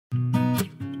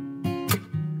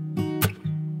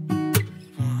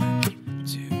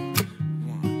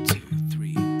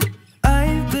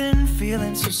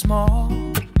feeling so small.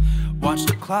 Watch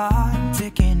the clock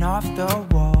ticking off the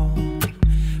wall.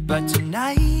 But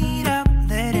tonight I'm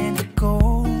letting it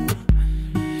go.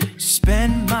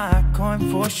 Spend my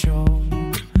coin for sure.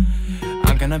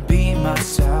 I'm gonna be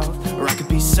myself, or I could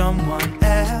be someone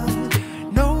else.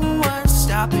 No one's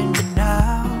stopping me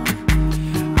now.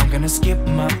 I'm gonna skip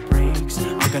my breaks,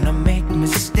 I'm gonna make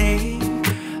mistakes.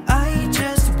 I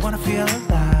just wanna feel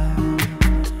alive.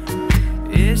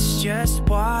 It's just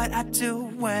what I do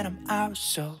when I'm out,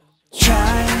 so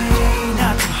try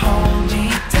not to hold me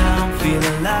down. Feel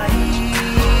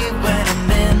alive when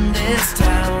I'm in this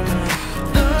town.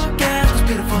 Look at those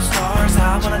beautiful stars.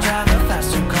 I wanna drive a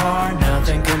faster car.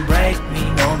 Nothing can break me,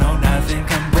 no, no, nothing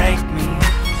can break me.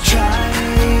 Try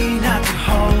not to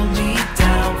hold me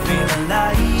down. Feel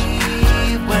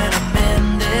alive when I'm in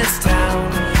this town.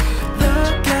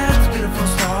 Look at those beautiful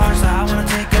stars. I wanna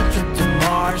take a trip to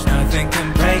Mars. Nothing can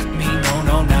break me, no,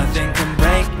 no, nothing can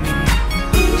break me.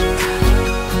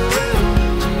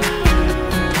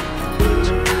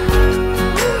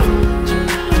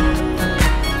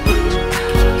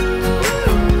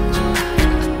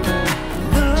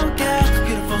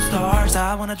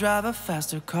 I wanna drive a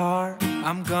faster car.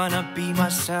 I'm gonna be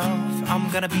myself, I'm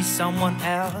gonna be someone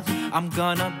else. I'm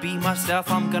gonna be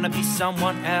myself, I'm gonna be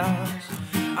someone else.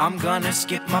 I'm gonna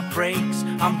skip my breaks,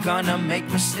 I'm gonna make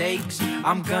mistakes.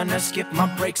 I'm gonna skip my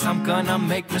breaks, I'm gonna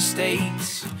make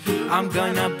mistakes. I'm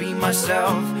gonna be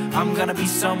myself, I'm gonna be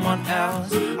someone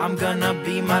else. I'm gonna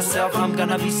be myself, I'm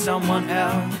gonna be someone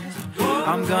else.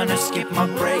 I'm gonna skip my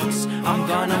breaks, I'm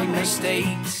gonna make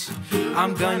mistakes.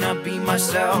 I'm gonna be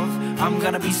myself, I'm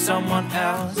gonna be someone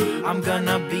else. I'm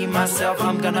gonna be myself,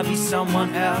 I'm gonna be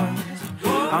someone else.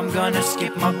 I'm gonna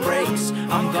skip my breaks,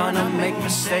 I'm gonna make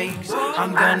mistakes.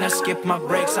 I'm gonna skip my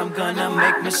breaks, I'm gonna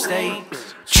make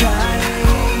mistakes. Try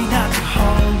not to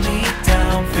hold me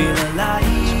down. Feel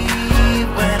alive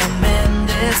when I'm in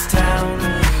this town.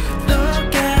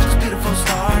 Look at those beautiful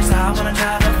stars. I wanna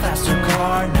drive a faster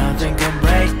car. Nothing can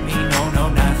break me, no, no,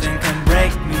 nothing can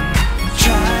break me.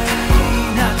 Try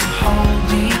not to hold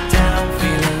me down.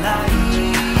 Feel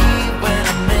alive when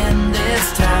I'm in this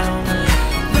town.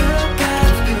 Look at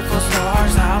those beautiful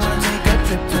stars. I wanna take a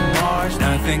trip to Mars.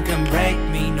 Nothing can break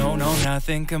me, no, no,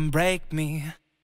 nothing can break me.